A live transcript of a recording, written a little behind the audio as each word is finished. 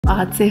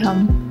आज से हम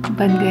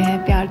बन गए हैं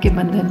प्यार के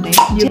बंधन में।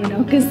 You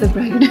know, kiss the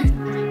bride.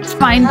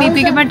 Fine,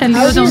 baby के मैं टल्ली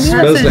हो जाऊँगी।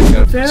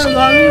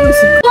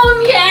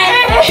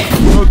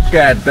 Look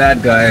at that,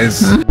 guys.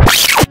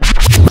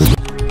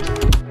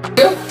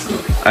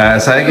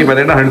 ऐसा है कि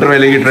मैंने ना हंटर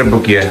वैली की ट्रिप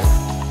बुक किया है।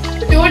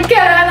 Dude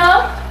कह रहा है ना?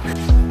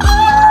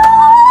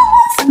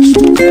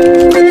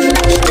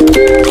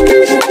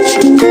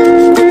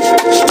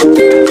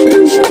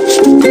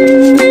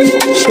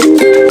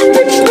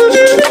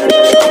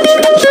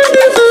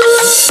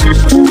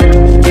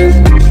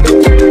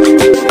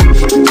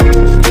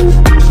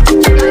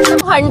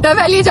 हंटर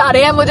वैली जा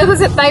रहे हैं, मुझे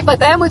बस इतना ही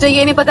पता है, मुझे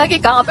ये नहीं पता कि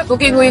कहाँ पे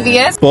बुकिंग हुई हुई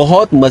है।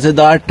 बहुत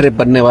मजेदार ट्रिप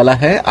बनने वाला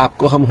है,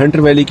 आपको हम हंटर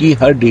वैली की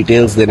हर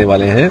डिटेल्स देने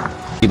वाले हैं।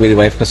 मेरी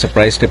वाइफ का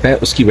सरप्राइज ट्रिप है,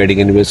 उसकी वेडिंग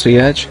एनिवर्सरी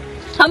है आज।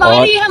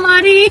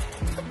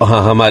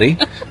 हमारी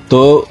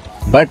तो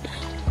but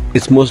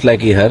it's most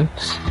likely her,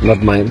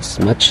 not mine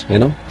much, you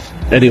know.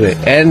 Anyway,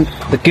 and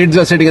the kids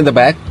are sitting in the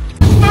back.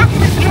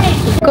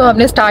 को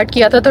हमने स्टार्ट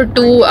किया था तो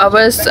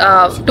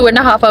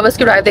 2.5 आवर्स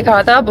की ड्राइव दिखा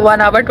रहा था, अब 1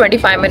 hour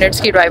 25 minutes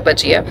की ड्राइव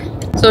बची है।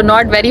 So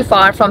not very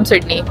far from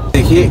Sydney.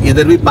 देखिए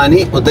इधर भी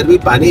पानी उधर भी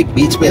पानी,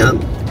 बीच में हम।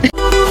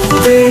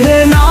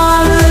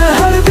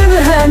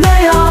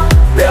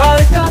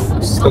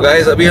 तो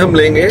गाइस अभी हम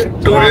लेंगे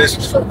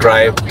टूरिस्ट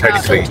ड्राइव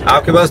 33।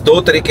 आपके पास 2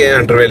 तरीके हैं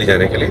हंटर वैली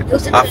जाने के लिए,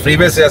 आप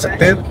फ्रीवे से जा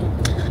सकते हैं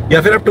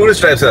या फिर आप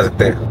टूरिस्ट ड्राइव से जा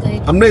सकते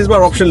हैं। हमने इस बार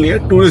ऑप्शन लिया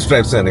टूरिस्ट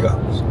ड्राइव से जाने का,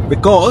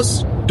 बिकॉज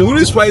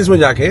टूरिस्ट वाइज में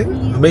जाके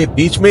हमें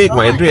बीच में एक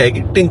वाइनरी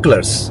आएगी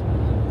टिंकलर्स,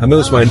 हमें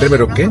उस वाइनरी में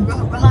रुक के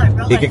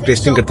एक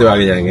टेस्टिंग करते हुए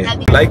आगे जाएंगे।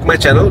 Like my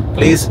channel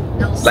please,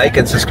 like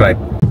and subscribe.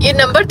 ये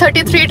नंबर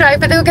 33 ड्राइव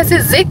पे देखो कैसे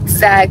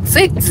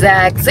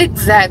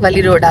जिग-जैग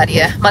वाली रोड आ रही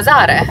है, मजा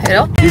आ रहा है, यू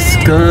नो।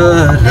 इसका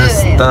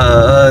रास्ता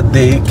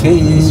देखे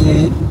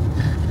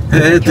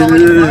है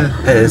दिल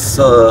है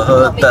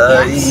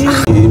सोताई,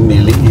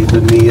 मिली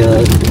दुनिया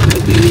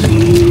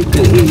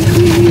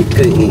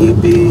कहीं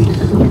भी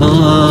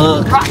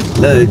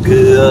लग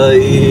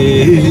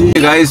आई।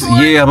 गाइस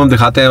ये हम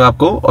दिखाते हैं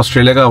आपको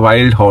ऑस्ट्रेलिया का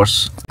वाइल्ड हॉर्स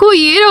को।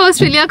 ये रहा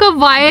ऑस्ट्रेलिया का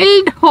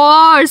वाइल्ड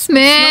हॉर्स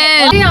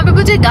में। यहाँ पे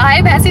मुझे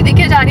गाय भैंसी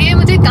दिखे जा रही है,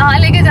 मुझे कहाँ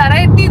लेके जा रहा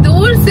है इतनी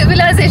दूर,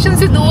 सिविलाइजेशन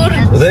से दूर।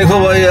 देखो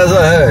भाई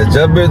ऐसा है,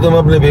 जब भी तुम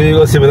अपनी बीवी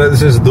को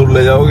सिविलाइजेशन से दूर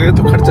ले जाओगे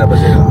तो खर्चा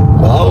बचेगा।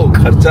 आओ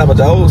खर्चा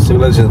बचाओ,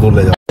 सिविलाइजेशन से दूर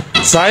ले जाओ।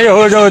 सही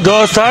हो जाओ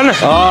दोस्तन।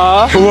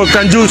 वो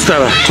कंजूस था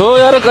तो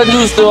यार,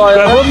 कंजूस तो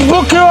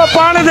वो क्यों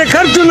पानी दे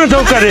खर्च न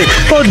तो करे।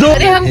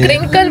 अरे हम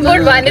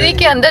क्रिंकलवुड वाइनरी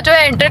के अंदर जो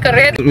है एंटर कर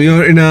रहे हैं। We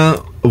are in a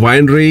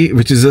winery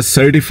which is a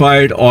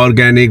certified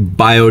organic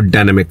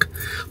biodynamic.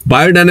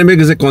 Biodynamic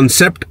is a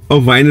concept of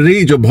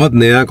winery जो बहुत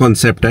नया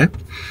concept है।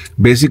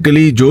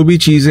 बेसिकली जो भी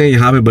चीजें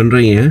यहाँ पे बन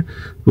रही हैं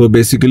वो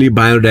बेसिकली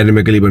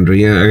बायोडायनेमिकली बन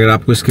रही हैं। अगर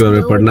आपको इसके बारे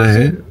में पढ़ना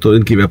है तो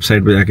इनकी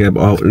वेबसाइट पे जाके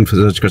आप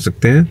सर्च कर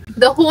सकते हैं।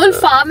 The whole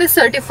farm is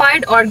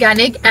certified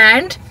organic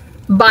and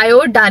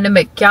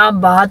biodynamic। क्या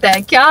बात है,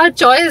 क्या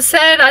चॉइस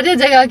है राजा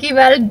जगह की,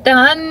 वेल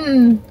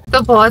डन।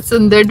 तो बहुत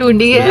सुंदर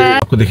ढूंढी है।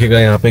 आपको दिखेगा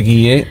यहाँ पे कि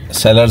ये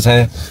सेलर्स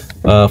हैं,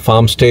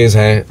 फार्म स्टेज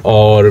हैं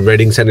और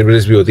वेडिंग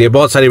सेरेमनीज भी होती है।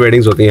 बहुत सारी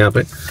वेडिंग्स होती हैं यहाँ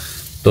पे।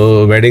 तो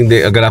वेडिंग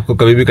अगर आपको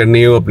कभी भी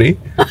करनी हो अपनी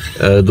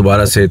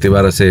दोबारा से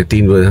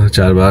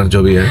 3-4 बार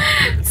जो भी है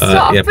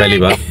या पहली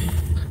बार,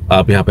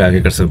 आप यहाँ पे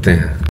आके कर सकते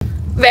हैं।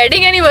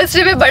 वेडिंग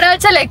एनिवर्सरी में बड़ा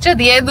अच्छा लेक्चर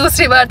दिया है,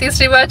 दूसरी बार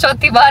तीसरी बार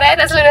चौथी बार है,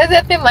 ऐसा लग रहा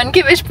है अपने मन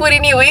की विश पूरी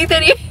नहीं हुई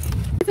तेरी।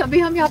 अभी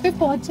हम यहाँ पे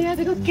पहुंचे हैं,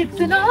 देखो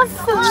कितना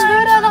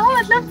सुंदर है ना,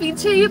 मतलब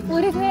पीछे ये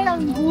पूरे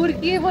अंगूर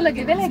की वो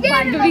लगे हुए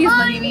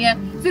बनी हुई है।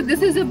 So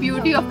this is the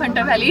beauty of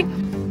Hunter valley.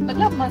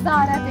 मतलब मजा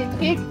आ रहा है देख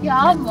के,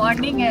 क्या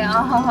मॉर्निंग है।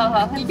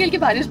 हल्की हल्की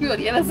बारिश भी हो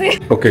रही है वैसे।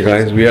 Okay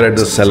guys, we are at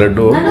the cellar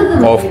door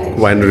of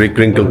winery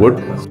Krinklewood.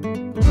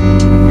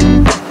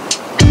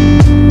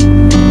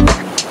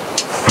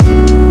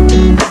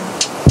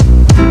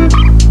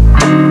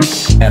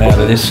 And out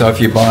of this, so if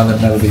you buy them,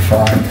 that'll be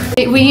fine.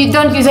 We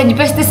don't use any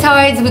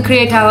pesticides. We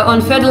create our own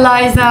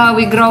fertilizer.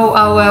 We grow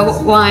our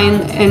wine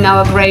and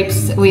our grapes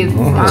with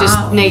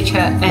just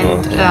nature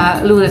and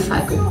lunar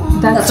cycle.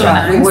 That's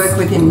right. Nice. We work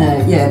within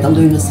the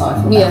lunar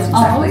cycle. Yeah. That's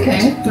exactly okay.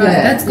 it. Yeah.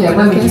 That's good.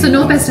 Yeah, okay. So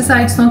no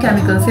pesticides, no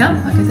chemicals, yeah?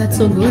 Okay, that's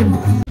so good.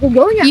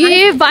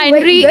 ये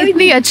winery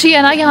इतनी अच्छी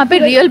है ना, यहाँ पे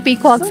real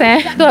peacocks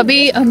हैं। तो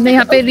अभी हमने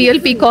यहाँ पे रियल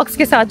पीकॉक्स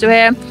के साथ जो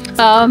है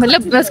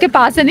मतलब मैं उसके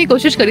पास जाने की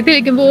कोशिश करी थी,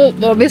 लेकिन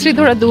वो ऑब्वियसली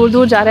थोड़ा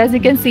दूर जा रहा है। As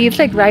you can see, it's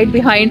like right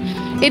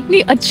behind। इतनी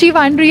अच्छी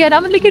वाइनरी है ना,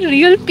 मतलब कि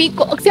रियल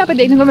पीकॉक्स यहाँ पे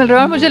देखने को मिल रहा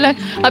है। और मुझे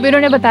अभी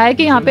उन्होंने बताया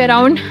कि यहाँ पे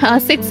अराउंड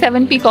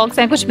 6-7 पीकॉक्स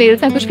हैं, कुछ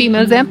मेल्स हैं कुछ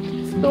फीमेल्स हैं।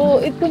 तो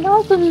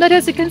इतना सुंदर है,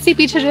 As you can see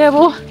पीछे जो है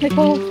वो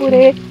देखो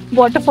पूरे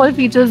वाटरफॉल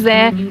फीचर्स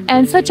हैं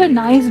and such a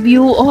nice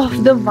view of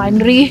the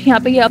winery. यहाँ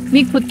पे ये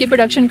अपनी खुद की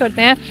प्रोडक्शन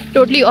करते हैं,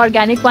 टोटली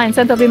ऑर्गेनिक वाइन्स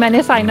हैं। तो अभी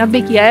मैंने साइन अप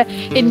भी किया है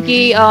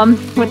इनकी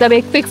मतलब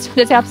एक फिक्स्ड,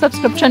 जैसे आप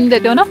सब्सक्रिप्शन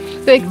देते हो ना,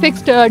 तो एक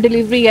फिक्स्ड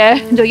डिलीवरी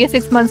है जो ये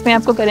 6 months में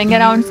आपको करेंगे,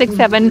 अराउंड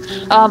 6-7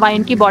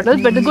 वाइन की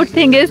bottles. But the good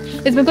thing is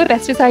इसमें कोई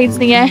पेस्टिसाइड्स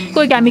नहीं है,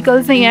 कोई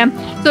केमिकल्स नहीं है,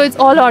 so it's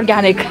all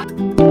organic.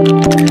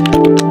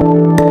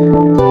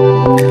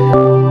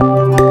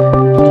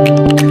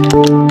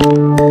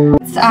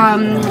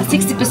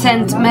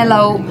 60%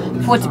 mellow,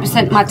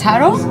 40%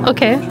 Mataro.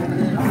 Okay.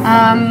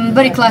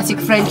 Very classic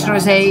French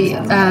rosé,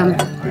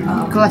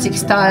 classic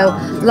style,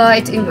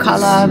 light in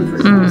color,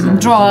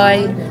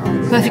 dry,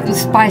 perfect with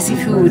spicy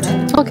food.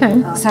 Okay.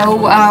 So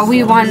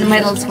we won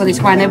medals for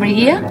this wine every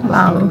year.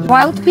 Wow.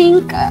 Wild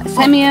Pink,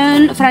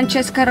 Semillon,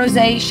 Francesca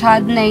Rosé,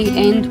 Chardonnay,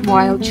 and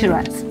Wild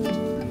Shiraz.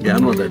 Yeah,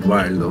 I'm not that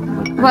wild though.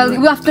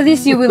 Well, after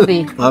this you will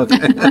be.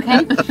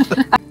 Okay.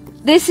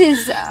 This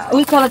is,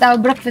 we call it our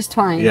breakfast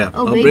wine. Yeah,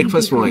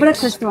 breakfast wine.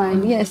 Breakfast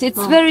wine, yes.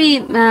 It's very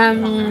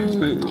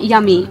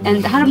yummy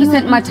and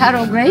 100%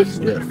 Mataro grapes.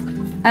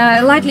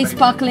 Yeah. Lightly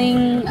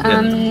sparkling,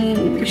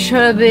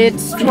 sherbet,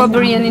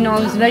 strawberry, and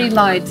it's very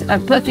light.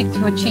 Perfect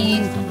for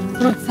cheese,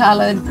 fruit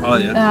salad. Oh,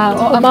 yeah.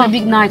 Or after a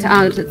big night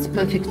out, it's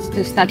perfect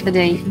to start the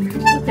day.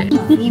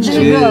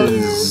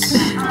 Cheers.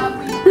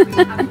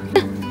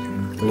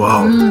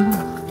 Wow.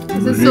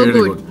 This is so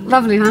Really good.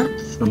 Lovely, huh?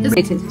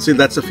 See,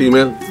 that's a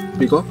female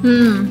peacock.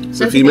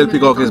 The female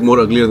peacock is more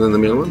uglier than the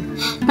male one.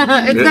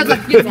 It's not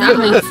like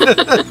humans.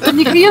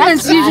 The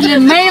humans usually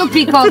male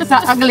peacocks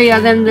are uglier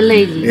than the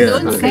lady.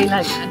 Yeah. Okay.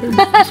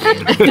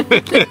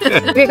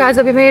 Okay guys,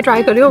 अभी मैं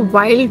try कर रही हूँ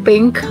wild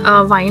pink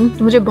wine.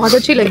 मुझे बहुत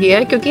अच्छी लगी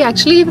है क्योंकि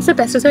एक्चुअली वैसे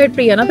पेस्टिसाइड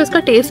फ्री है ना, तो इसका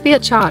टेस्ट भी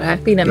अच्छा आ रहा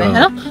है पीने में, है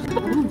ना.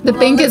 The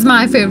pink is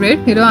my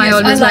favorite. You know, I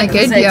always like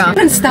it. Yeah.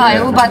 Different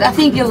style, but I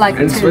think you'll like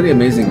And it it's too. very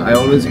amazing. I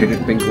always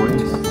hated pink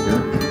wines.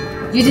 Yeah.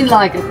 You didn't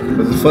like it. It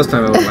was the first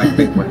time I ever liked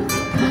pink wine.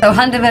 So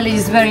Hunter Valley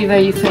is very,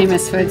 very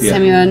famous for its Yeah.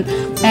 Semillon.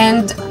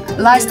 And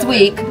last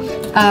week,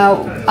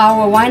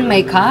 our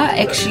winemaker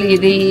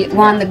actually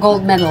won the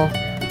gold medal.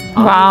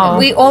 Wow.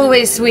 We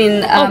always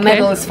win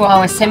medals for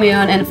our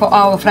Semillon and for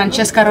our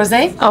Francesca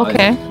Rosé.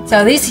 Okay.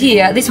 So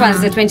this one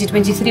is the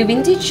 2023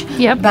 vintage.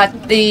 Yep. But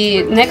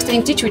the next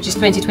vintage, which is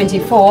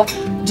 2024,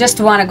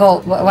 just won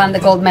the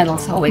gold medal.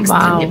 So we're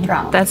extremely Wow.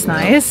 proud. That's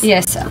nice.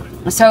 Yes.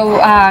 So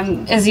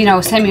as you know,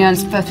 Semillon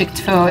is perfect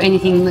for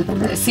anything with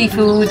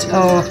seafood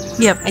or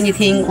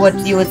anything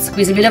what you would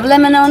squeeze a bit of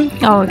lemon on.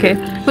 Oh, okay.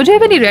 Would you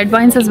have any red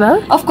wines as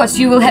well? Of course,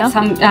 you will have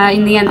some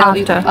in the end.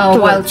 After.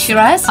 Wild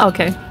Shiraz.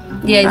 Okay.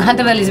 Yeah,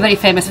 Hunter Valley is very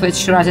famous for its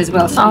Shiraz as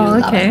well. So Oh, you'll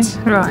love okay. it.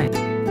 Right.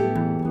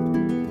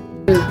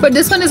 But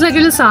this one is like a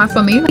little sour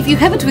for me. If you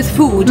have it with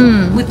food,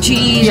 with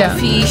cheese or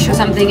fish or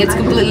something, it's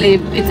completely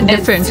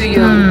Different. to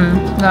you.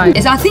 Right.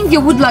 Yes, I think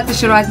you would like the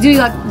Shiraz. Do you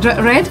like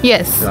red?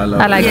 Yes. I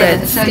love I like Yeah.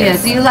 red. So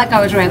yes, do you like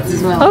our reds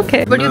as well?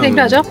 Okay. What do you think,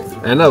 Raja?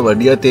 है ना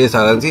बढ़िया test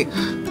आ रहा थी.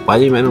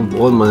 पाजी मैंने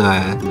बहुत मजा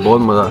आया है.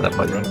 बहुत मजा आ रहा है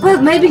पाजी.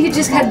 Well, maybe you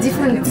just had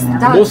different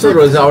styles. Most of the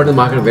roses out in the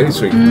market are very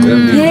sweet.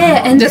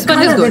 Yeah, and This the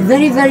one is color, good. they're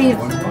very, very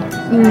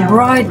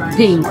bright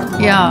pink.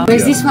 Yeah.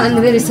 Whereas this one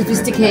very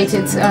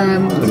sophisticated.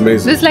 Amazing.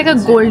 This is like a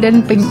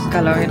golden pink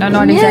color, you know,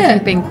 not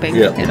exactly pink,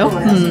 Yeah. you know.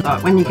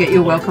 When you get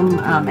your welcome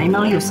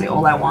email, you'll see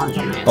all our wines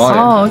on there.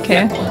 Oh,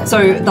 okay.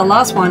 So the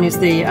last one is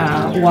the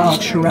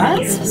Wild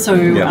Shiraz. So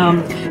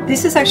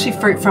this is actually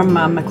fruit from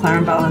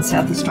McLaren Vale in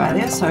South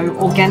Australia. So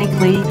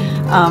organically,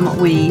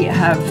 we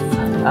have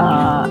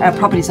our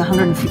property is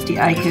 150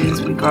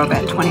 acres. We grow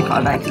about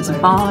 25 acres of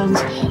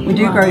vines. We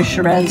do grow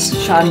Shiraz,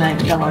 Chardonnay,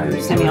 Merlot,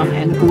 Semillon,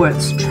 and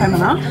Wurtz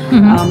Tremena.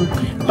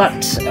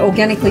 But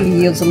organically, the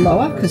yields are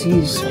lower because you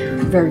use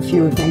very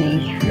few, if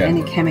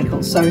any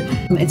chemicals. So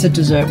it's a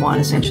dessert wine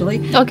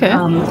essentially. Okay.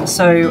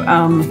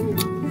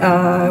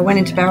 Went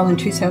into barrel in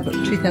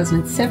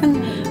 2007.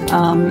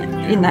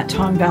 In that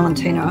time,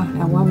 Valentina,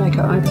 our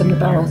winemaker, opened the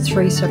barrel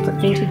 3 separate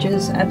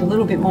vintages, added a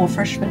little bit more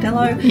fresh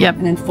Verdelho,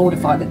 and then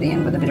fortified at the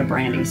end with a bit of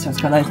brandy. So it's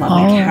got those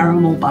lovely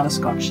caramel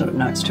butterscotch sort of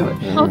notes to it.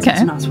 Okay. So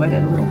it's a nice way to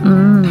add a little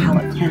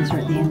palate cleanser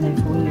at the end there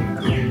for you.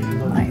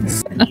 Nice.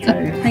 So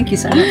thank you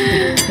so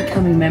much for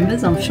becoming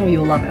members. I'm sure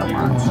you'll love our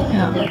wines.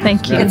 Yeah,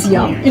 thank you. It's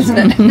yum, isn't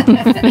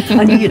it?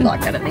 I knew you'd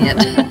like that at the end.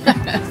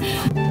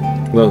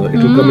 No, it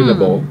will come in a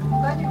bowl.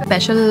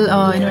 Special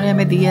इन्होंने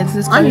हमें दी है. This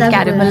is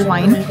caramel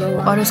wine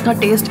और इसका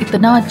test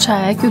इतना अच्छा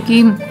है क्योंकि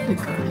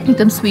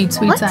एकदम स्वीट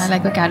सा है,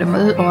 लाइक अ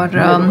कैरेमल. और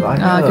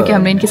क्योंकि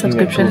हमने इनकी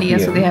सब्सक्रिप्शन ली है,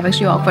 सो they have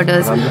actually offered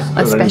us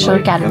a special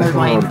caramel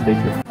wine.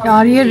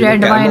 यार ये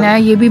रेड वाइन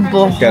है, ये भी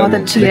बहुत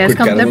अच्छी है.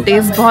 इसका मतलब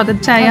टेस्ट बहुत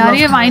अच्छा है यार.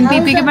 ये वाइन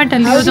पी के मैं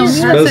ठंडी हो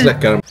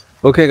जाऊंगी.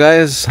 Okay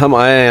guys, हम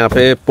आए हैं यहाँ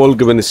पे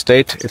Pokolbin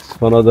Estate. It's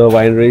one of the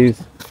wineries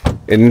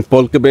in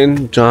Pokolbin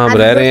जहाँ हम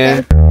रह रहे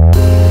हैं.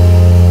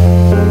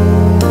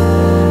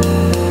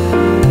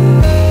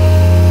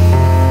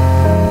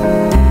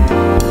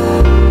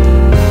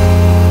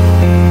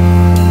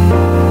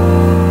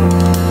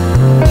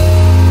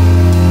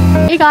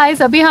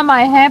 गाइस अभी हम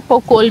आए हैं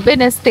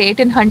पोकोलबिन एस्टेट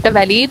इन हंटर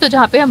वैली. तो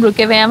जहाँ पे हम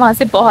रुके हुए हैं वहाँ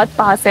से बहुत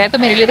पास है, तो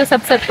मेरे लिए तो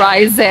सब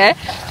सरप्राइज है.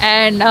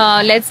 एंड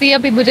लेट्स सी,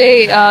 अभी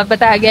मुझे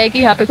बताया गया है कि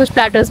यहाँ पे कुछ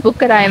प्लैटर्स बुक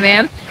कराए हुए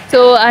हैं.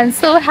 So I'm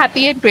so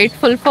happy and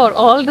grateful for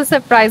all the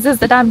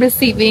surprises that I'm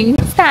receiving.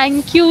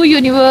 Thank you,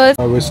 universe.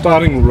 We're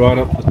starting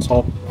right up the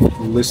top of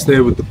the list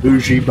there with the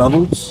bougie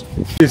bubbles.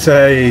 It's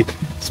a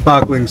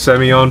sparkling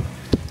Semillon.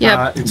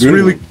 Yep. It's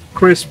really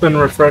crisp and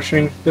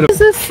refreshing. What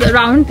is this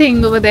round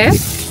thing over there?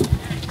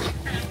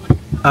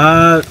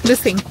 This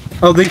thing.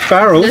 Oh, these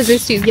barrels. There's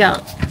this cheese, yeah.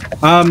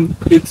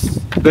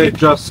 They're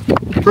just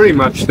pretty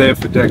much there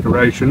for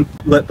decoration.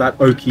 Let that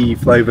oaky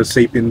flavour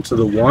seep into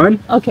the wine.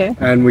 Okay.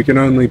 And we can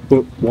only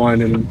put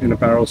wine in a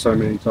barrel so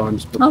many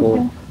times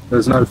before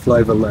there's no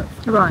flavour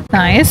left. Right.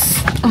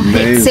 Nice.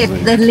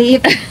 Except the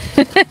leaf.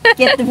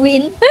 Get the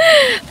win.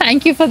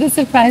 Thank you for the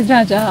surprise,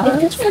 Raja.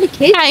 It's for the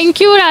kids. Thank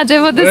you, Raja,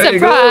 for the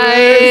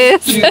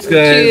surprise.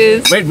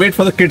 Cheers. Wait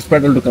for the kids'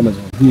 petal to come as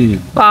well.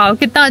 Wow,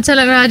 कितना अच्छा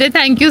लग रहा है.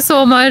 Thank you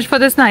so much for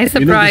this nice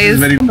surprise.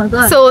 You know,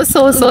 this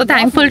is So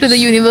thankful to the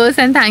universe,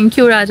 and thank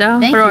you, Raja,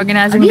 for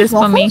organizing this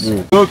for me.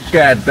 Look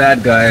at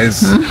that,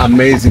 guys.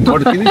 Amazing.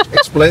 Can you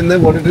explain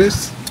them what it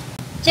is?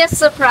 Just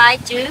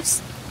surprise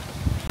juice.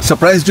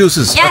 Surprise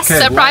juices. Yes, okay,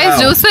 Surprise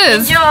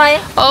juices. Enjoy.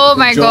 Oh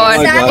my God.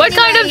 God. What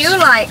kind of you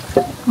like?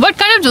 What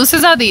kind of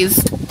juices are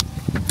these?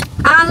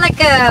 Like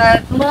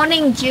a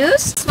morning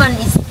juice. This one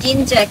is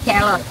ginger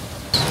carrot.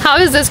 How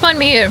is this one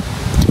made?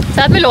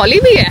 साथ में lolly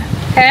भी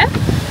है?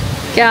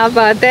 क्या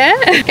बात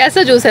है?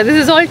 कैसा juice है?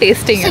 This is all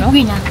tasting, you know.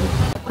 Green apple.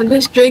 I'm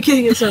just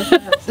drinking it so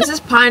fast. This is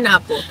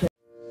pineapple.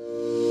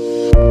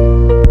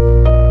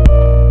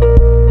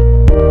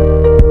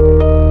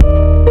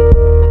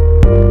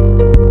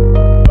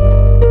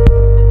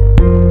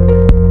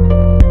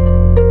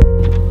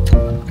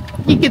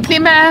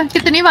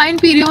 कितनी वाइन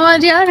पी रही हूँ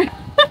आज यार.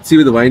 See,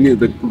 with the wine,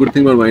 the good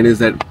thing about wine is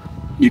that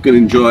you can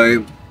enjoy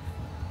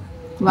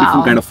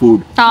different kind of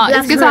food. हाँ,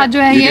 इसके साथ जो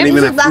है You can ये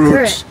even have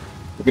fruits.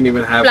 You can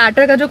even have.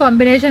 Platter का जो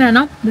कॉम्बिनेशन है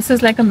ना, this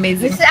is like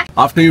amazing.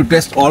 After you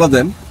test all of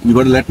them, you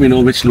got to let me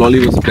know which lolly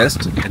was the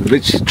best and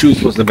which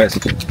juice was the best.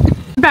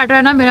 Platter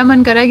है ना, मेरा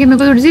मन कर रहा है कि मेरे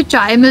को थोड़ी सी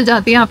चाय मिल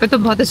जाती है यहाँ पे तो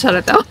बहुत अच्छा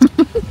रहता है.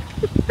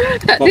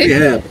 Coffee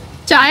है.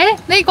 चाय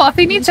नहीं,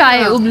 कॉफी नहीं,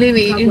 चाय उबली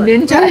हुई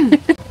इंडियन चाय.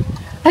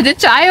 अच्छा,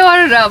 चाय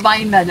और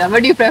wine Raja.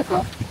 What do you prefer?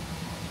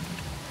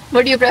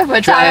 What do you prefer?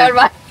 चाय और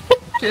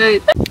वाइन.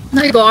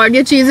 My God,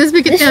 ये चीजेस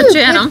भी कितने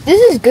अच्छे हैं ना.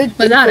 This is good.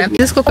 मजा आ रहा है.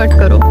 इसको कट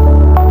करो.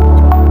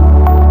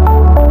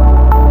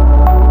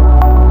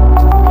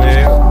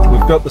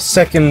 We've got the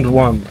second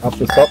one up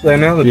the top there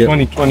now, the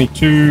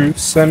 2022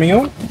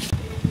 Semillon.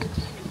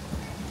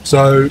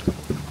 So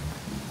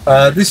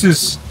this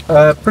is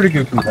a pretty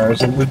good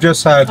comparison. We've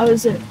just had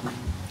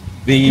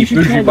the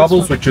Bougie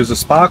Bubbles, which is a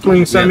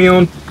sparkling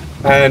Semillon,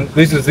 and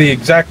this is the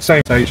exact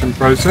same fermentation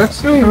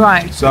process.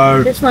 Right.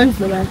 So This one's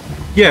the best.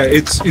 yeah,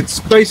 it's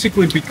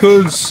basically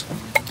because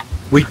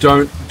we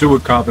don't do a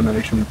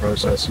carbonation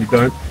process. You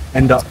don't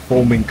end up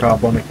forming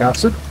carbonic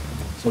acid.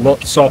 It's a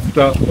lot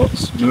softer, a lot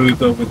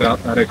smoother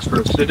without that extra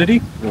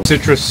acidity.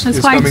 Citrus It's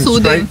is quite coming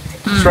soothing.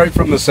 straight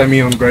from the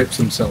Semillon grapes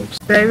themselves.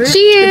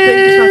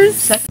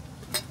 Cheers.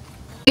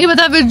 ये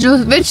बता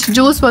which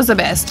juice was the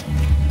best?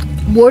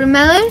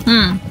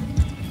 Watermelon.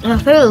 My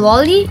favorite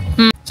lolly.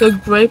 So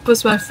grape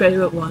was my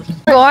favorite one.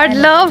 God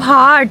love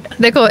heart.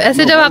 देखो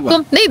ऐसे जब आपको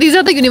नहीं, these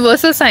are the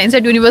universal signs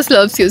that universe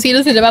loves you.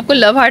 Seriously, जब आपको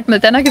love heart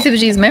मिलता है ना किसी भी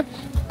चीज में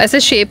ऐसे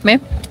shape में,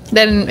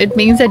 then it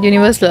means that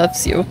universe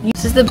loves you.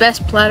 This is the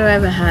best platter I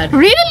ever had.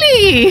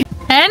 Really?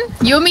 And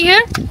you me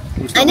here?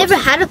 I never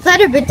had a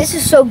platter, but this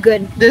is so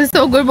good. This is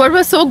so good. What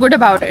was so good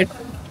about it?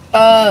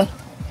 The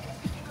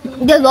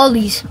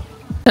lollies.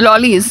 The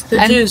lollies. The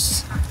and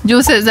juice.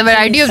 Juices, a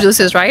variety of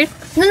juices, right?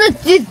 No,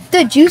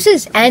 the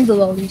juices and the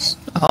lollies.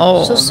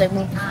 Oh. So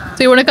similar.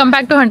 So you want to come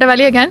back to Hunter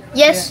Valley again?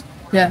 Yes.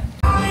 Yeah.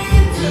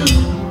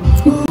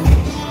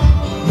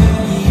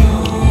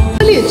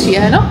 really अच्छी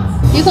है ना.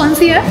 ये कौन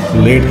सी है?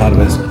 Late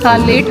harvest. हाँ,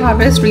 late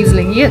harvest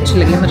Riesling. ये अच्छी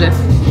लगी मुझे.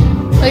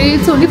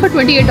 It's only for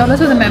 $28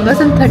 for the members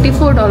and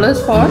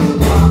 $34 for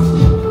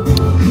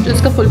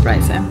जिसका फुल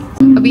प्राइस है.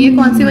 अभी ये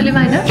कौन सी वाली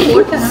वाइन है?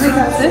 फोर्थ है ना मेरे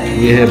ख्याल से.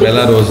 ये है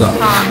बेला रोजा.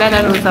 हाँ, बेला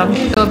रोजा.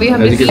 तो अभी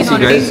हमने As you can see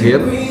guys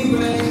here.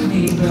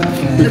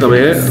 Come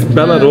here,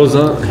 Bella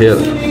Rosa here.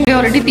 We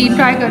already 3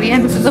 try करी है.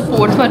 This is the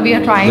 4th one we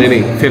are trying.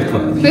 नहीं, 5th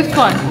one. 5th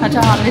one.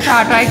 अच्छा, हमने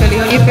 4 ट्राई करी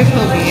और ये 5th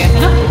हो गई है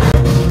ना?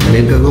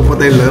 इनका को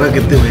पता ही लग रहा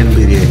कितने वाइन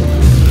पी रही है.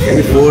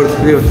 ये 4th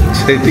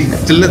ठीक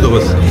चलने दो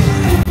बस.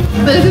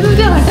 वैसे तो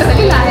मुझे हंटर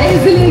वाली लाया है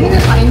इसलिए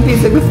मैं वाइन पी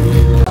सकूं.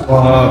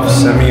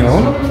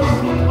 Semillon.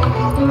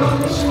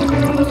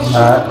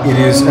 It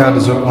is our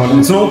dessert wine.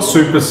 It's not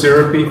super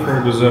syrupy for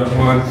a dessert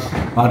wine,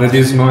 but it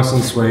is nice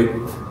and sweet.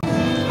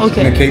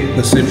 Okay. Gonna keep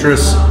the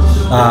citrus,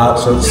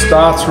 so it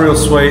starts real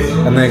sweet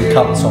and then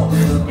cuts off.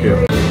 Yeah.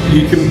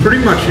 You can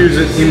pretty much use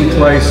it in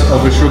place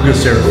of a sugar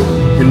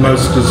syrup in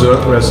most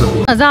dessert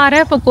recipes. मजा आ रहा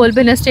है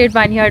पोकोलबिन estate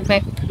vineyard में.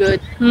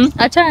 Good.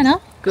 अच्छा है ना?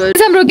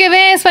 Good. हम रुके हुए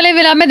हैं इस वाले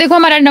विला में. देखो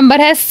हमारा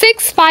नंबर है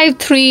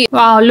 653.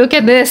 Wow, look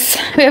at this.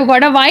 We have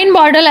got a wine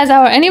bottle as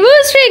our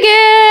anniversary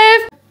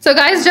gift. So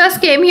guys,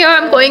 just came here.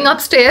 I'm going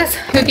upstairs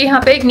क्योंकि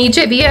यहाँ पे एक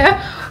नीचे भी है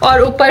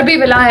और ऊपर भी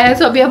विला है.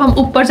 So अभी अब हम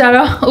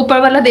ऊपर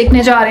वाला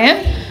देखने जा रहे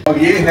हैं. और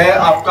ये है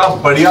आपका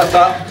बढ़िया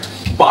सा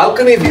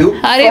balcony view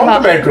from the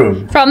bedroom.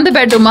 From the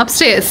bedroom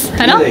upstairs,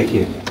 है ना?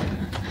 देखिए.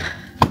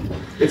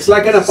 It's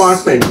like an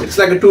apartment. It's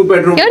like a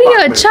 2-bedroom यार ये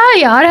apartment. अच्छा है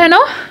यार, है ना?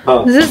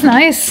 हाँ. This is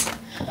nice.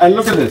 And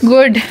look at this.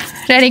 Good.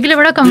 रहने के लिए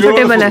बड़ा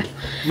comfortable है.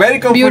 Very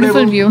comfortable.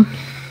 Beautiful view.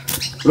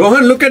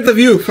 Rohan, look at the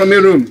view from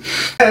your room.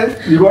 And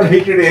you got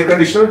heated air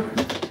conditioner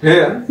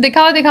here.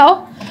 दिखाओ.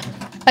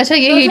 अच्छा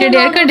ये हीटेड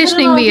एयर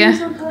कंडीशनिंग भी है।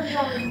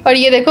 और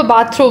ये देखो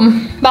बाथरूम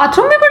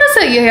में बड़ा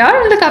सही है यार,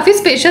 मतलब काफी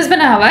स्पेशियस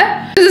बनाया हुआ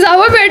है। This is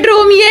our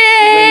bedroom.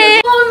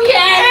 ये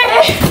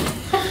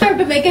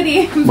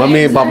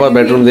mummy papa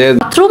bedroom they.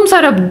 Bathrooms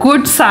are a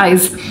good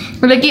size,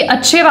 मतलब कि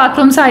अच्छे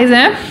बाथरूम साइज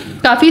हैं,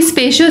 काफी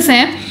स्पेशियस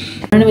हैं।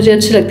 मुझे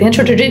अच्छे लगते हैं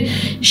छोटे छोटे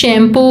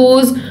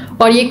शैम्पूज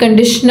और ये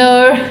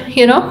conditioner.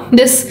 You know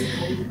this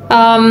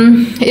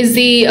is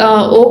the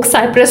okay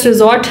Cyprus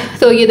resort.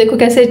 तो ये देखो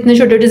कैसे इतने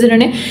छोटे छोटे से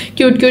इन्होंने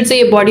क्यूट से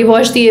ये बॉडी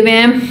वॉश दिए हुए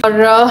हैं।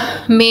 और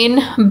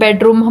मेन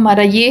बेडरूम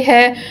हमारा ये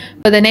है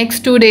for the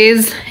next 2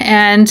 days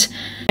and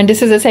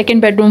this is a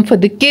second bedroom for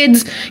the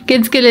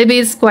kids के लिए भी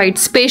इज क्वाइट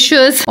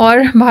स्पेशियस।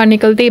 और बाहर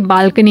निकलते ही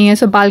बालकनी है,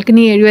 सो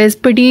balcony area is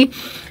pretty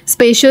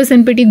spacious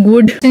and pretty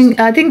good.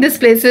 I think this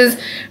place is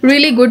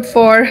really good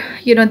for,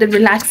 you know, the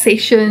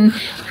relaxation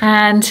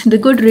and the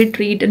good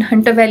retreat in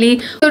Hunter Valley.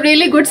 So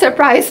really good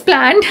surprise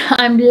planned.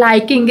 I'm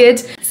liking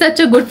it.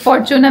 Such a good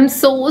fortune. I'm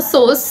so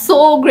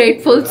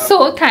grateful, so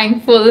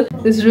thankful.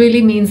 This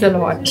really means a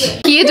lot.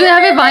 ये जो है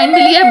हमें wine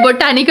मिली है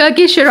Botanica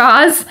की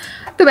शिराज।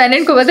 तो मैंने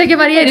इनको बताया कि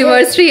हमारी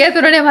एनिवर्सरी है, तो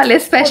उन्होंने हमारे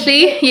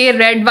स्पेशली ये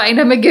रेड वाइन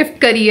हमें गिफ्ट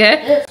करी है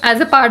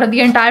as a part of the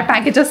entire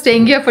package of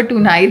staying here for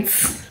 2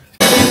 nights.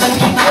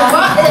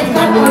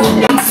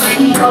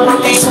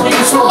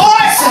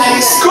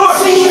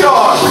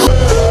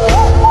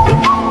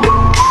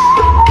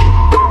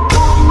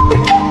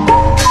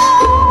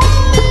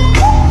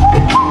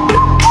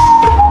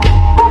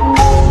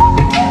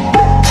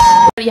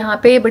 यहाँ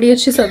पे बड़ी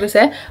अच्छी सर्विस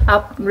है,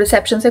 आप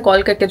रिसेप्शन से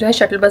कॉल करके जो है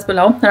शटल बस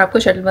बुलाओ और आपको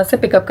शटल बस से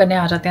पिकअप करने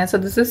आ जाते हैं। So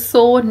this is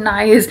so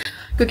nice,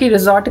 क्योंकि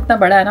रिजॉर्ट इतना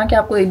बड़ा है ना कि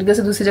आपको एक जगह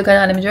से दूसरी जगह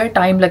जाने में जो है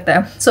टाइम लगता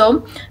है। सो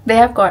they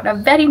have got a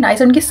very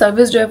nice, उनकी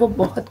सर्विस जो है वो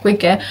बहुत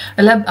क्विक है।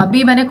 मतलब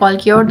अभी मैंने कॉल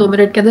किया और 2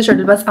 मिनट के अंदर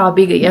शटल बस आ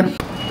भी गई है।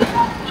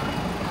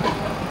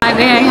 आ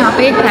गए हैं यहाँ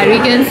पे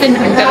हैरिगन्स इन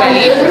हंटर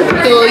वैली।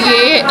 तो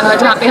ये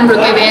जहाँ पे हम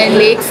रुके हुए हैं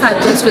लेक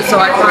साइप्रस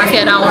रिजॉर्ट, वहाँ से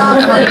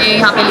अराउंड हमने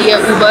यहाँ पे लिया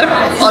ऊबर,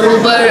 और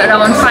ऊबर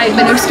अराउंड 5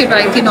 minutes की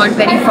ड्राइव थी, not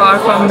very far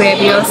from where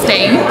we are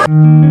staying.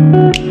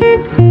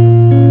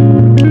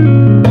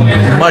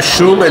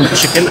 Mushroom and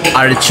chicken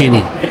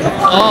अरचिनी।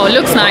 Oh,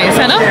 looks nice,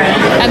 है ना?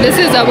 And this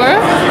is our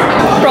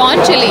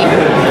prawn chili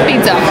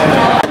pizza.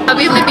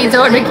 अभी हमने पिज़्ज़ा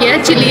ऑर्डर किया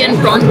है, चिली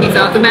एंड प्रॉन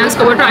पिज़्ज़ा। तो मैं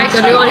उसको ट्राई कर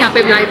रही हूँ और यहाँ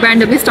पे लाइव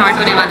बैंड अभी स्टार्ट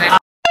होने वाला है।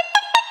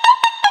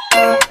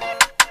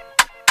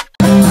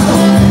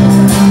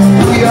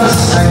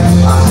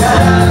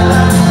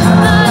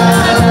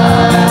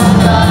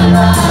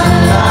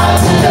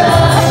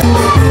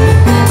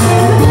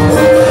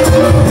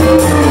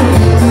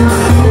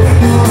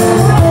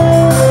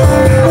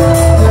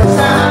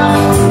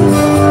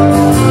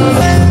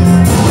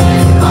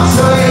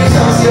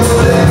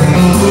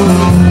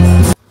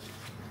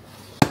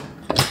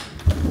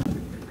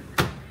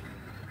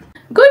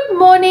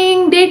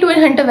 डे 2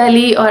 इन हंटर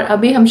वैली, और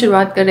अभी हम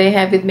शुरुआत कर रहे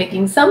हैं विद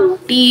मेकिंग सम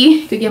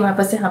टी, क्योंकि हमारे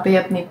पास यहाँ पे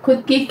अपनी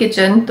खुद की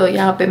किचन। तो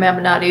यहाँ पे मैं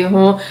बना रही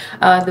हूँ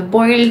the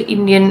boiled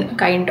Indian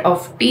kind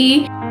of T.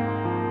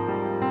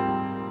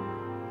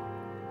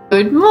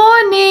 Good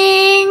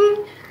morning,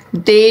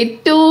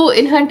 day 2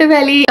 in Hunter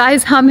valley.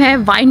 Guys हम हैं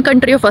wine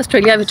country of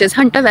Australia which is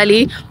Hunter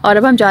valley, और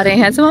अब हम जा रहे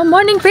हैं सुबह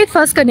मॉर्निंग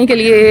ब्रेकफास्ट करने के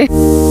लिए।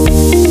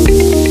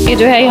 ये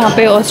जो है यहाँ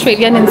पे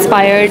ऑस्ट्रेलियन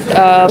इंस्पायर्ड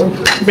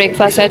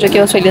ब्रेकफास्ट है, जो कि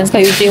ऑस्ट्रेलियंस का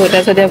यूजली होता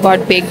है। सो they have got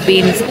baked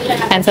beans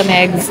and some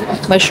eggs,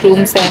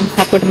 mushrooms हैं,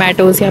 आपको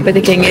टमाटोज यहाँ पे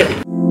दिखेंगे।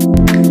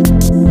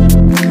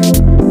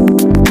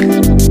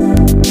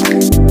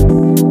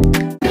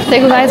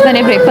 देखो गाइस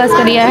मैंने ब्रेकफास्ट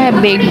कर लिया है,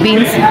 बेक्ड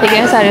बीन्स, ठीक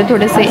है, सारे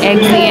थोड़े से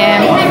एग्स दिए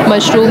हैं,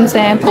 मशरूम्स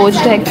हैं,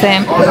 पोच्ड एग्स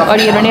हैं, और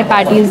ये इन्होंने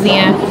पैटीज़ दिए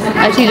हैं।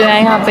 अच्छी जो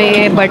है यहाँ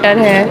पे बटर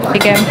है,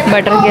 ठीक है,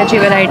 बटर की अच्छी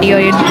वैरायटी,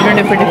 और ये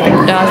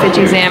डिफरेंट से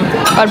चीज़ें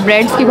हैं, और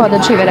ब्रेड्स की बहुत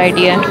अच्छी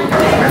वैरायटी है।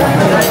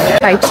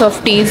 Types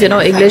of tees, you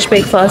know, English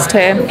breakfast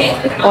है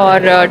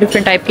और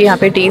डिफरेंट टाइप की यहाँ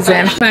पे टीज़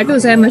हैं।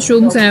 टमाटोज हैं,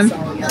 मशरूम्स हैं,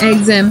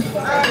 एग्स हैं।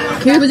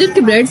 मुझे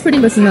इनकी ब्रेड्स बड़ी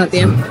पसंद आती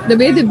हैं, the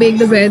way they bake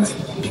the breads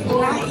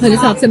हर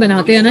हिसाब से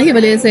बनाते हैं ना, ये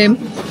वजह से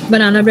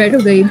बनाना ब्रेड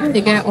हो गई,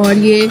 ठीक है। और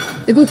ये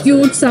देखो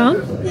क्यूट सा,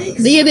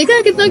 ये देखा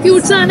है कितना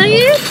क्यूट सा आना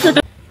ये।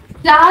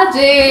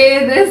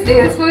 This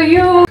is for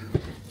you.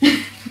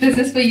 This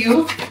is for you.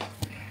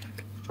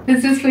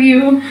 This is for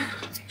you.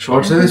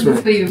 Short service This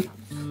is for you.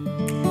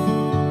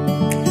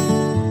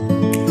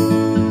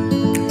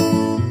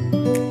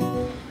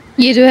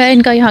 ये जो है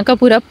इनका यहाँ का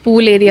पूरा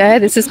पूल एरिया है।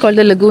 This is called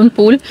the lagoon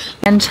pool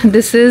and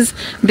this is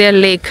there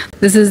lake.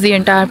 This is the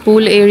entire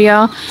pool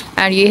area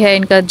and ये है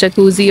इनका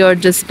जकूजी और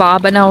जो स्पा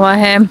बना हुआ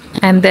है।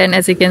 And then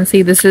as you can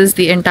see this is the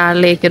entire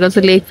lake. You know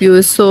the lake view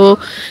is so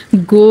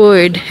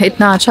good.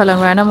 इतना अच्छा लग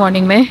रहा है ना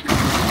मॉर्निंग में।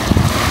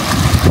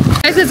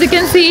 As you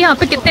can see यहाँ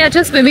पे कितने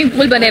अच्छे स्विमिंग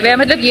पूल बने हुए हैं।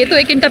 मतलब ये तो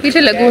एक इनका पीछे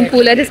लगून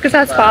पूल है जिसके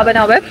साथ स्पा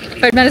बना हुआ है,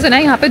 बट मैंने सुना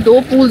है यहाँ पे 2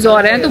 पूल्स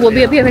और हैं, तो वो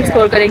भी अभी हम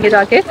एक्सप्लोर करेंगे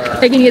जाके।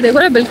 लेकिन ये देखो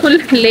ना बिल्कुल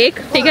लेक,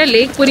 ठीक है,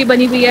 लेक पूरी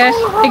बनी हुई है,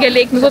 ठीक है,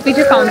 लेक में वो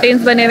पीछे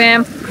फाउंटेन्स बने हुए हैं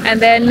and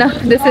then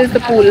this is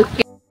the pool.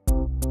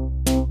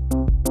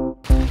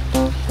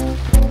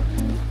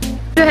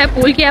 जो है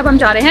पूल की अब हम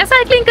जा रहे हैं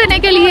साइकिलिंग करने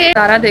के लिए।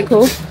 तारा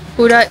देखो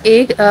पूरा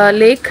एक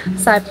लेक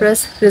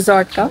साइप्रस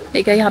रिजॉर्ट का,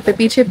 ठीक है। यहाँ पे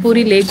पीछे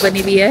पूरी लेक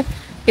बनी हुई है,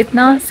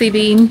 इतना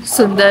सीरीन,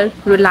 सुंदर,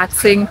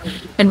 रिलैक्सिंग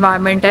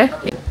एनवायरनमेंट है,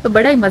 तो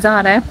बड़ा ही मज़ा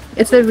आ रहा है।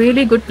 It's a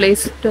really good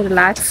place to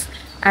relax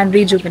and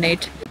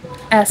rejuvenate.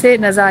 ऐसे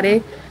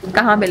नज़ारे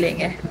कहाँ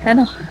मिलेंगे, है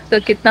ना। तो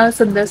कितना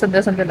सुंदर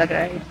सुंदर सुंदर लग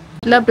रहा है,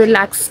 मतलब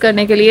रिलैक्स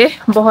करने के लिए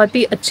बहुत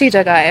ही अच्छी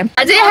जगह है।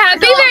 Ajay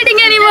happy wedding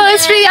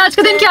anniversary. आज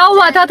के दिन क्या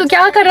हुआ था, तो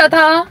क्या कर रहा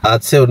था?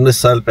 आज से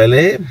 19 साल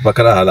पहले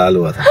बकरा हलाल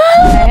हुआ था।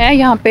 है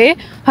यहाँ पे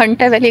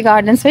हंटर वैली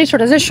गार्डन्स में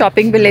छोटा सा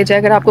शॉपिंग विलेज है।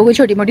 अगर आपको कोई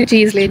छोटी मोटी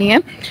चीज़ लेनी है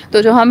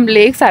तो जो हम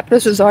लेक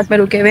साइप्रस रिजॉर्ट में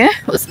रुके हुए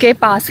हैं उसके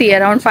पास ही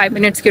अराउंड 5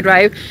 मिनट्स की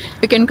drive,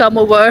 you can come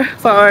over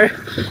for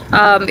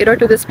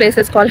to this place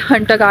is called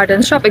Hunter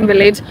garden shopping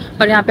village.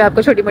 और यहाँ पे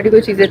आपको छोटी मोटी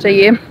कोई चीज़ें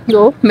चाहिए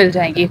वो मिल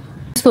जाएंगी।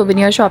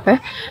 सोवेनियर शॉप है,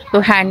 तो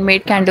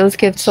हैंडमेड कैंडल्स,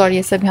 गिफ्ट्स और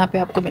ये सब यहाँ पे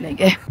आपको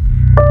मिलेंगे।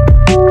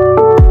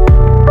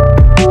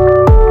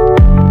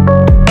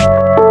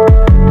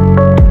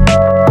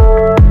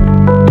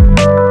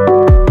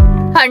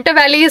 Hunter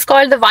valley is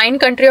called the wine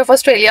country of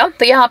Australia.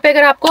 तो यहाँ पे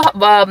अगर आपको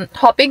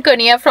हॉपिंग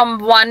करनी है from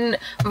one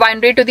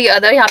winery to the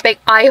other, यहाँ पे एक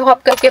आई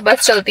हॉप करके बस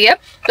चलती है,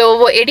 तो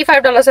वो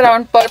 $85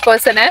 अराउंड पर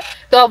पर्सन है,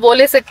 तो आप वो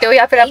ले सकते हो,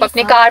 या फिर आप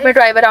अपनी कार में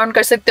ड्राइव अराउंड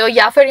कर सकते हो,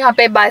 या फिर यहाँ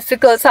पे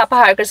बाइसिकल्स आप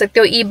हायर कर सकते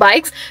हो, ई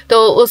बाइक्स,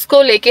 तो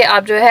उसको लेके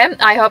आप जो है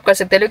आई हॉप कर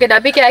सकते हो। लेकिन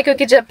अभी क्या है,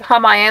 क्योंकि जब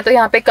हम आए हैं तो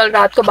यहाँ पे कल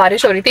रात को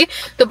बारिश हो रही थी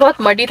तो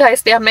बहुत मडी था,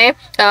 इसलिए हमने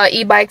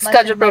ई बाइक्स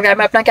का जो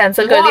प्रोग्राम है अपना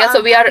कैंसिल कर दिया।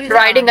 So we are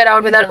riding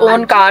around with our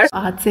own car.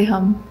 आज से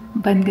हम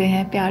बन गए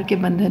हैं प्यार के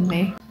बंधन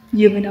में।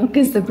 यू मे नाउ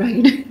किस द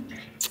ब्राइड।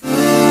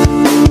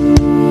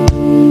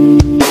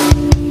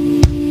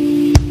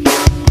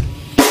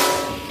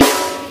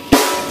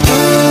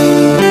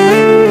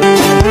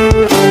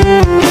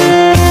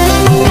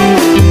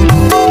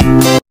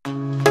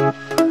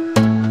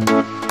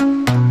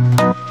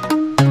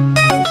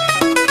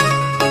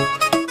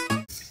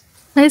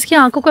 इसकी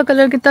आंखों का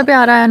कलर कितना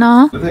प्यारा है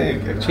ना।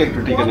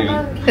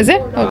 Is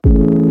it?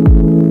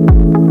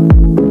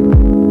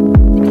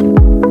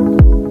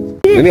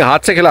 नहीं, हाथ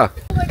से खिला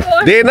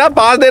दे ना,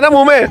 पास देना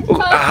मुंह में।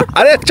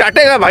 अरे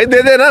चाटेगा भाई,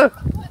 दे देना।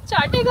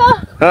 चाटेगा?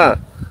 हाँ।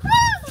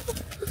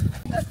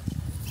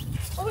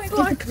 Oh my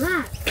God.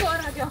 और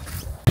आ गया।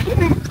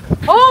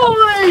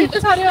 ओह, इतने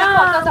सारे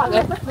वापस आ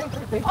गए।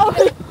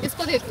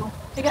 इसको देती हूँ,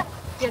 ठीक है?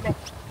 ये दे।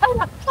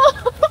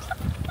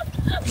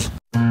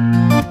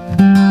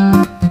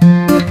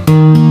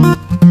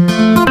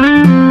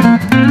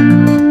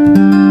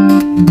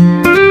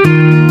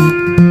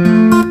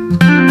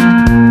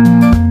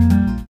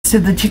 So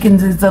the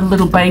chickens is the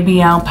little baby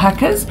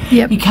alpacas.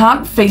 Yep. You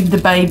can't feed the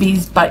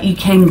babies, but you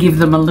can give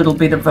them a little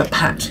bit of a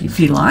pat if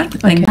you like.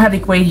 Okay. A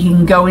paddock where you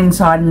can go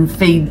inside and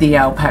feed the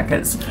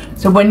alpacas.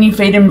 So when you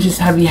feed them,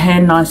 just have your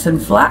hand nice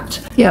and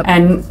flat. Yep.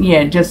 And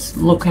yeah, just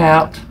look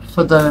out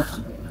for the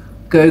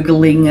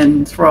gurgling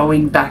and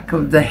throwing back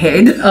of the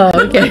head. Oh,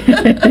 okay.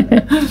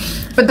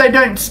 But they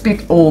don't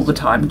spit all the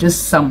time,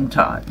 just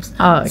sometimes.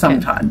 Oh, okay.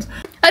 Sometimes.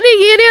 अरे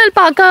ये रे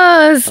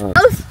अल्पाकास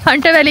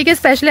Hunter valley के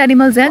special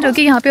animals हैं जो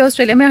कि यहाँ पे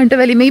Australia में हंटर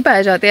वैली में ही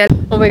पाए जाते हैं।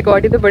 ओह माय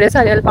गॉड, ये तो बड़े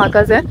सारे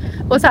अल्पाकास हैं,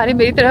 वो सारे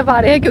मेरी तरफ आ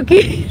रहे हैं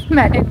क्योंकि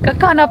मैंने इनका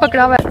खाना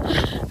पकड़ा हुआ है।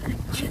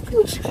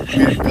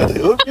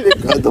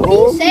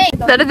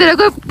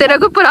 तेरे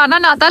को पुराना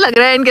नाता लग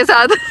रहा है इनके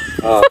साथ।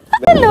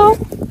 हेलो।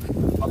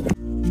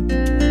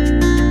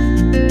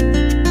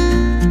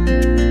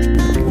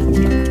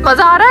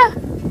 मजा आ रहा है?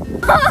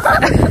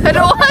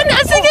 रोहन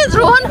ऐसे के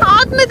रोहन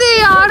हाथ में दे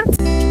यार।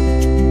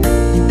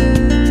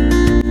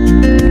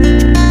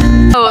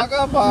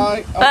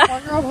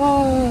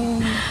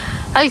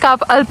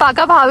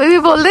 अल्पाका भाभी भी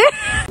बोल दे।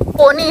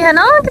 पोनी है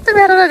ना, कितना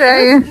प्यारा लग रहा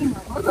है ये।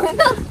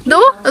 दो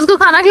उसको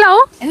खाना खिलाओ।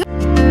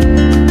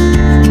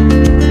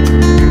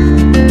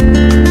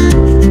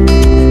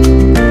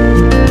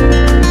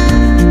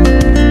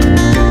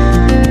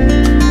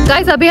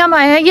 गाइस अभी हम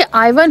आए हैं ये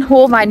आइवन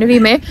हो वाइनरी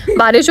में।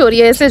 बारिश हो रही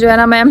है इसलिए जो है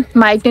ना मैं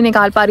माइक नहीं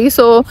निकाल पा रही,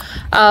 सो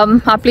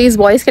आप प्लीज़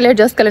वॉइस के लिए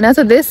एडजस्ट कर लेना।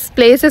 So this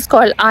place is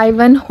called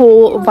Ivan हो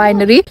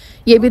वाइनरी।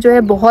 ये भी जो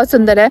है बहुत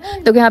सुंदर है।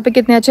 तो यहाँ पे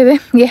कितने अच्छे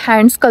ये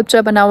हैंड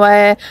स्कल्पचर बना हुआ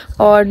है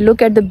और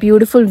look at the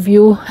beautiful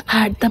view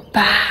at the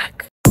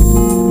back.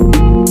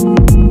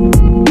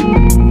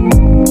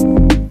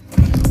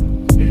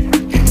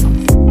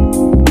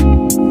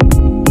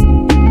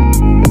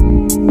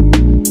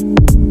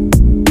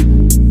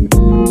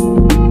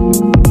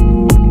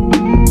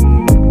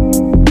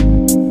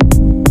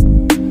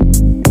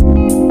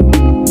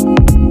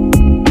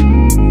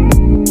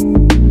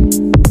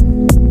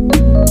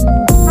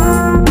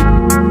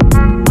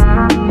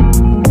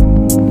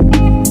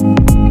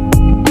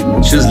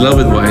 She's in love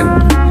with wine.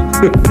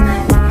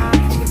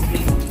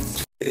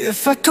 If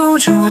I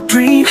told you a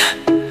dream,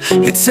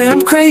 you'd say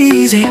I'm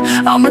crazy.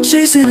 I'm not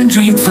chasing a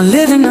dream for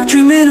living, not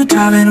dreaming of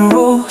driving a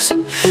Rolls,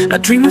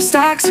 not dreaming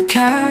stacks of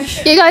cash.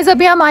 ये guys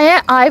अभी हम आए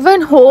हैं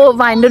Ivan हो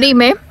winery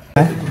में।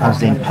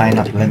 As in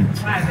pineapple and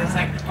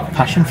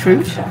passion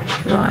fruit.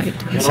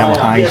 Right. It's our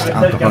highest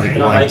alcoholic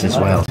wine as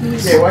well.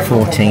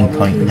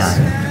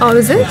 14.9. Oh,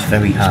 is it? It's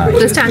very high.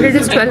 The standard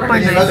is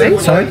 12.9, right?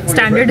 Sorry?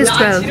 Standard is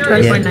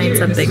 12.9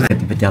 something.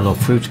 The Modelo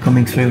fruit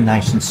coming through,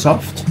 nice and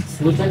soft.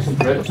 But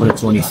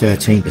it's only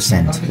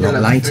 13%. A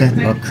lot lighter,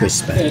 a lot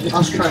crisper.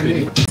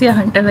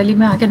 Hunter valley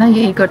में आके ना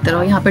यही करते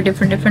रहो, यहाँ पे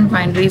different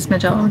वाइनरीज में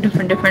जाओ,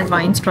 डिफरेंट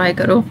वाइन्स ट्राई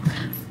करो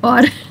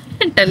और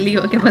टल्ली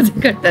होके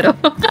मजे करते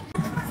रहो।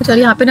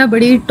 चलिए यहाँ पे ना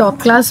बड़ी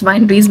टॉप क्लास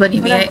वाइनरीज बनी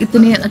हुई है,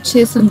 इतने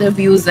अच्छे सुंदर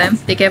व्यूज़ हैं,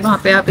 ठीक है। वहाँ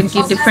पे आप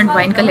इनकी डिफरेंट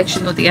वाइन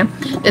कलेक्शन होती है,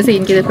 जैसे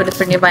इनकी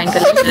डिफरेंट वाइन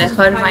कलेक्शन है,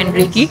 हर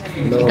वाइनरी की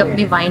एक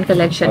अपनी वाइन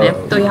कलेक्शन है।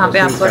 तो यहाँ पे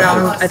आपको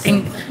अराउंड आई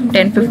थिंक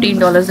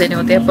 $10-15 देने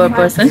होते हैं पर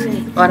पर्सन,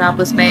 और आप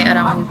उसमें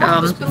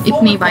अराउंड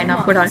इतनी वाइन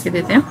आपको डाल के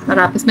देते हैं और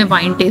आप इसमें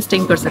वाइन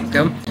टेस्टिंग कर सकते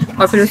हो।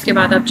 और फिर उसके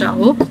बाद आप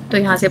चाहो तो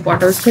यहाँ से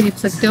बॉटल्स खरीद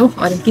सकते हो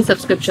और इनकी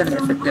सब्सक्रिप्शन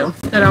ले सकते हो।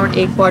 अराउंड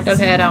एक बॉटल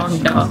है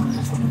अराउंड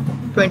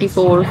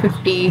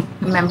 24-50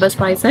 मेंबर्स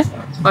प्राइस है,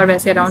 और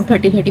वैसे अराउंड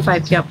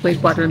 30-35 की आपको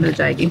एक बॉटल मिल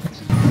जाएगी।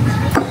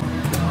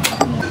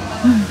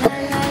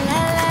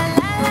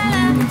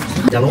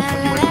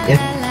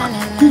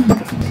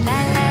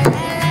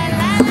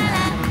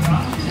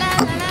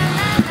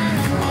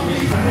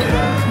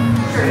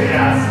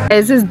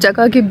 इस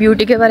जगह की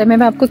ब्यूटी के बारे में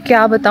मैं आपको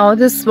क्या बताऊं।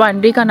 दिस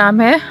वाइनरी का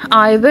नाम है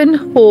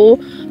आइवनहो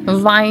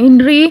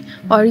वाइनरी,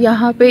 और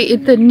यहाँ पे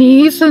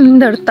इतनी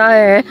सुंदरता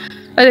है,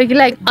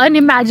 like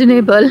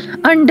unimaginable,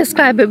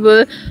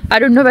 undescribable. I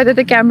don't know whether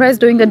the camera is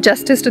doing a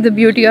justice to the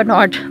beauty or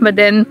not, but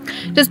then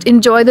just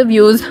enjoy the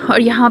views.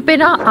 और यहाँ पे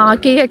ना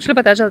आके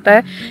एक्चुअली पता चलता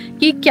है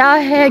कि क्या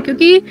है,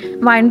 क्योंकि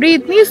वाइनरी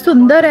इतनी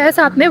सुंदर है,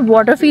 साथ में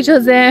वाटर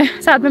फीचर्स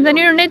हैं, साथ में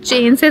उन्होंने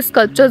चेन से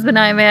स्कल्पचर्स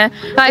बनाए हुए हैं।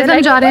 गाइस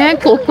हम जा रहे हैं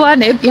कोकोआ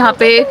निब, यहाँ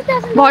पे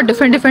बहुत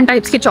डिफरेंट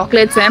टाइप्स के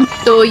चॉकलेट्स हैं,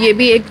 तो ये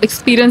भी एक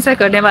एक्सपीरियंस है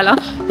करने वाला।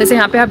 जैसे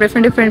यहाँ पे आप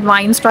डिफरेंट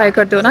वाइन्स ट्राई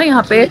करते हो ना,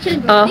 यहाँ पे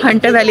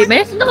हंटर वैली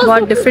में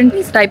बहुत डिफरेंट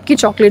टाइप की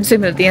चॉकलेट्स भी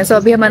मिलती हैं। सो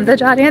अभी हम अंदर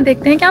जा रहे हैं,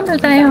 देखते हैं क्या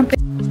मिलता है यहाँ पे।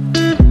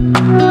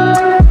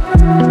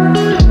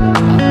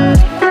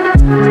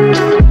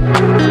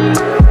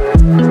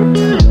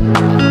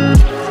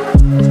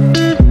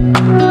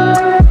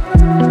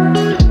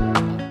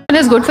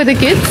 Is good for the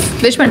kids.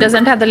 Which one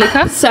doesn't have the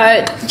liquor? So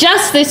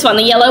just this one,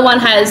 the yellow one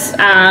has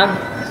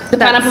the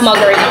pineapple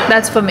margarita.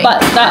 That's for me.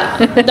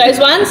 But those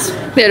ones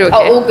they're okay.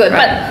 Are all good.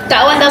 Right. But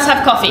that one does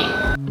have coffee.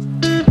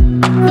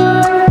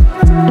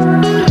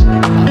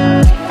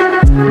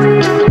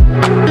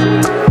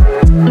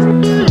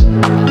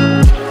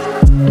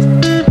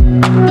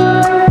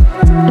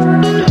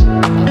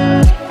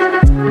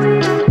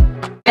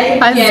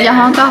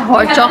 यहाँ का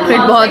hot chocolate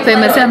बहुत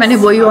famous है, मैंने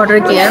वही order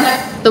किया है।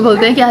 तो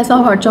बोलते हैं कि ऐसा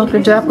हॉट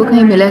चॉकलेट जो आपको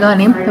कहीं मिलेगा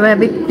नहीं, तो मैं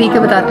अभी पी के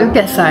बताती हूँ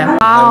कैसा है।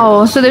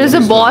 Wow, so there is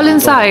a ball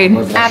inside.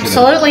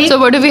 Absolutely. So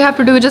what do we have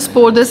to do? Just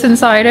pour this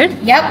inside it?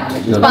 Yep.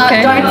 But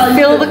don't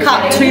fill the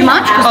cup too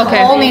much, because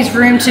the ball needs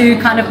room to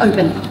kind of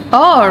open.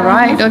 Oh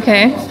right, okay.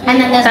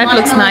 And then there's that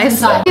looks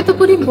nice. ये तो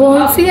पूरी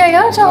ball सी है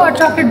यार, जो hot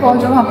chocolate ball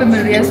जो वहाँ पे मिल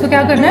रही है। इसको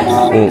क्या करना है?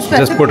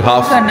 Just put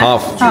half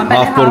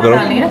pour करो,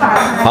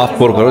 half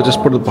pour करो.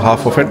 Just put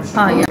half of it.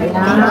 हाँ yeah.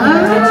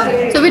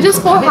 So we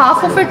just pour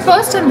half of it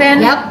first and then.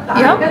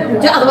 Yeah.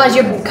 Otherwise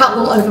your cup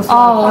will overflow.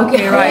 Oh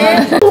okay,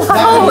 right.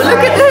 Wow,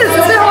 look at this.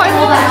 This is hot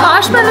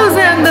marshmallows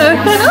in there.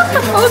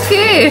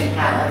 Okay.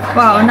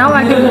 Wow, now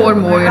I can pour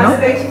more, you know.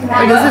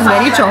 But this is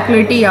very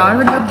chocolatey, yaar.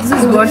 But this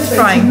is worth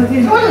trying.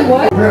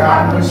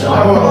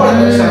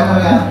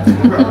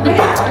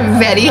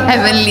 Very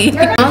heavenly.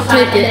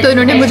 तो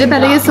इन्होंने मुझे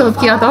पहले ये सर्व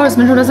किया था और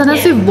उसमें थोड़ा सा ना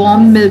सिर्फ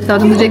वार्म मिल्क था,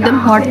 तो मुझे एकदम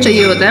हॉट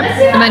चाहिए होता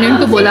है। तो मैंने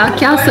उनको बोला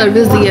क्या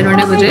सर्विस दी है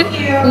इन्होंने मुझे,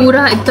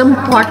 पूरा एकदम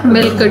हॉट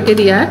मिल्क करके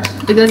दिया है,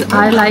 because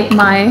I like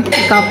my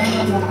cup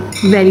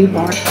very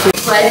hot.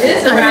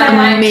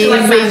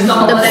 Amazing,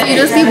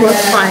 seriously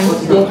worth trying,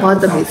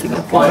 बहुत अमेजिंग है,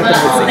 बहुत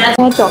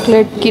अमेजिंग।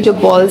 चॉकलेट की जो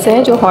बॉल्स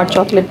हैं जो हॉट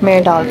चॉकलेट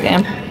में डालते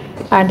हैं,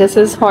 and this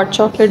is hot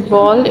chocolate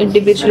ball.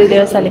 Individually they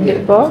are selling it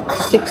for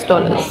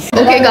 $6.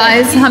 Okay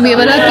guys, हम ये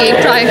वाला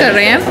केक ट्राई कर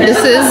रहे हैं। This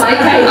is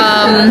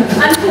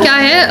क्या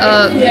है?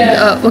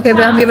 Okay,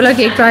 हम ये वाला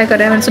केक ट्राई कर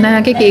रहे हैं। मैंने सुना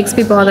है कि केक्स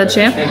भी बहुत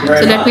अच्छे हैं,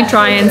 so let me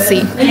try and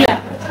see.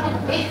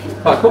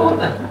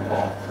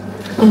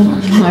 Oh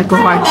my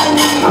god,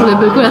 मुझे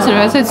बिल्कुल ऐसा लग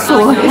रहा है, it's so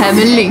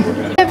heavenly.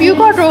 Have you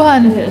got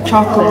Rohan?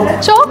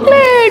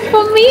 Chocolate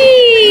for me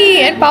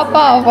and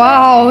Papa.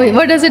 Wow,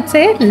 what does it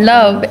say?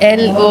 Love,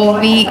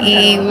 L-O-V-E.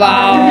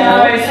 Wow,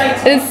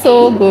 it's so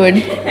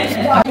good.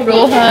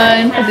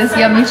 Rohan for this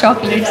yummy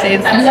chocolate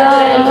says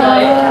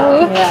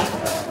love.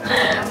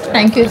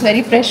 Thank you, it's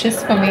very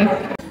precious for me.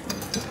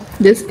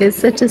 This is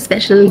such a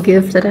special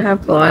gift that I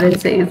have got. It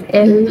says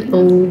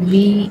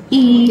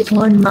L-O-V-E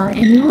on my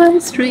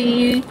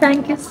anniversary.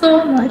 Thank you so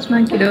much,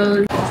 my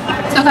kiddos.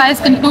 So guys,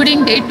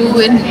 concluding day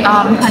 2 in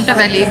Hunter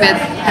Valley with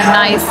a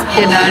nice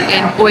dinner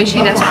in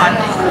Oishi restaurant.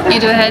 ये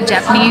जो है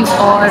Japanese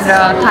और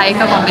Thai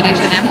का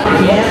combination है.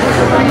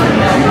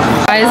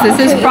 Guys, this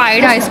is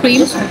fried ice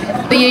cream.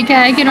 तो ये क्या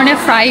है कि इन्होंने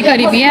फ्राई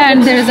करी हुई है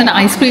and there is an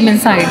ice cream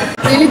inside.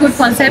 Really good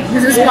concept.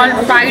 This is called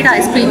fried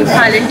ice cream.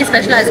 Thailand की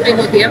special ice cream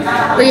होती है.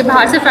 तो ये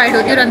बाहर से फ्राइड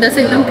होती है और अंदर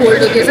से एकदम कोल्ड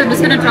होती है. So I'm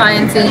just gonna try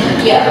and see.